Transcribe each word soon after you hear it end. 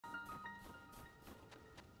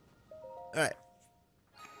Alright.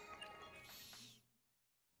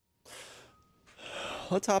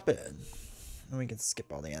 Let's hop in. And we can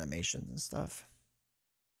skip all the animations and stuff.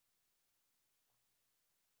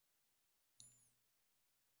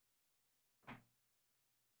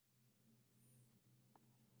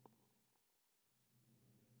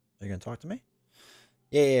 Are you gonna talk to me?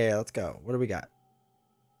 Yeah, let's go. What do we got?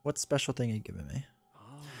 What special thing are you giving me?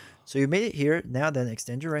 So you made it here. Now then,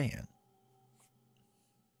 extend your right hand.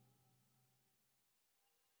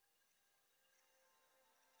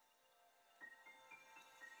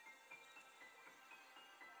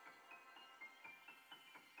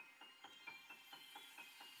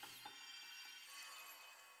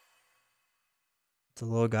 It's a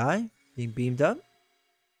little guy being beamed up.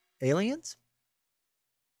 Aliens?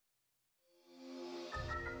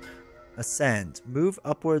 Ascend. Move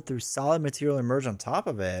upward through solid material and emerge on top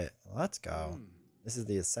of it. Let's go. This is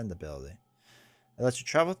the ascend ability. It lets you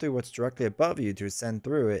travel through what's directly above you to ascend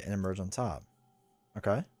through it and emerge on top.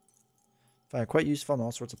 Okay. Find it quite useful in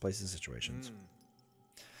all sorts of places and situations.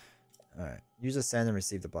 Alright. Use ascend and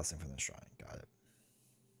receive the blessing from the shrine. Got it.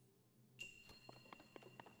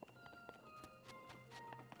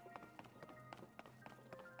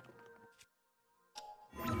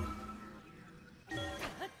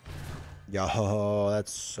 Yo,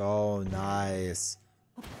 that's so nice.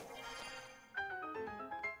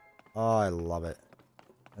 Oh, I love it.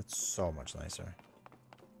 That's so much nicer.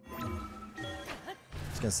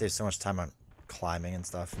 It's gonna save so much time on climbing and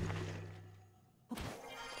stuff.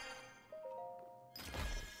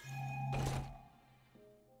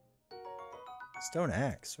 Stone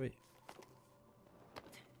axe, sweet.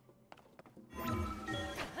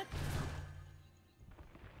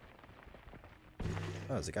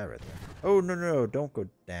 Oh, there's a guy right there. Oh, no, don't go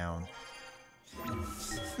down.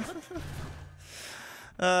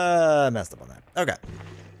 Messed up on that. Okay.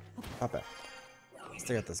 Pop out. Let's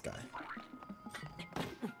take out this guy.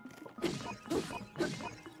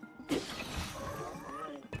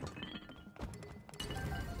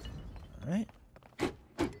 Alright.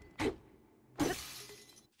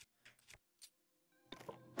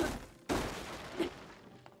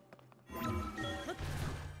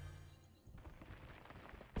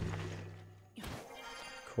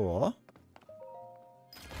 Cool.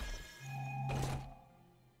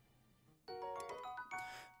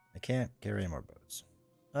 I can't carry any more boats.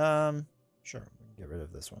 Sure, we can get rid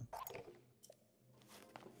of this one.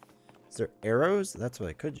 Is there arrows? That's what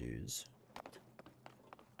I could use.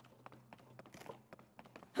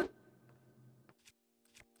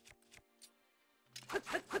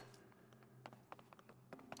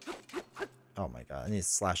 Oh my god, I need a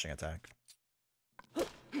slashing attack.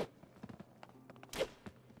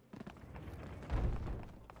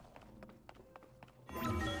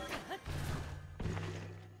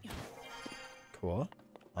 Cool.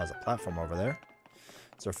 Oh, there's a platform over there.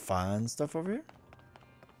 Is there fun stuff over here?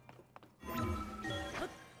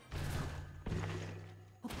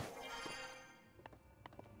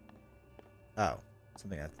 Oh,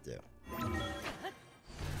 something I have to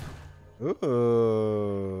do.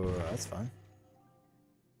 Ooh, that's fun.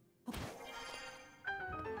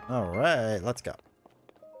 Alright, let's go.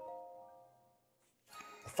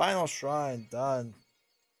 The final shrine done.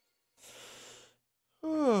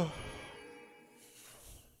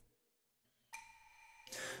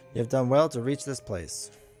 You've done well to reach this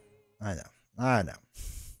place. I know.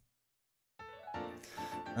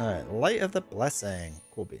 Alright, Light of the Blessing.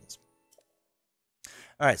 Cool beans.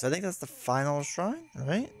 Alright, so I think that's the final shrine,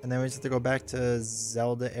 right? And then we just have to go back to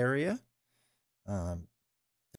Zelda area.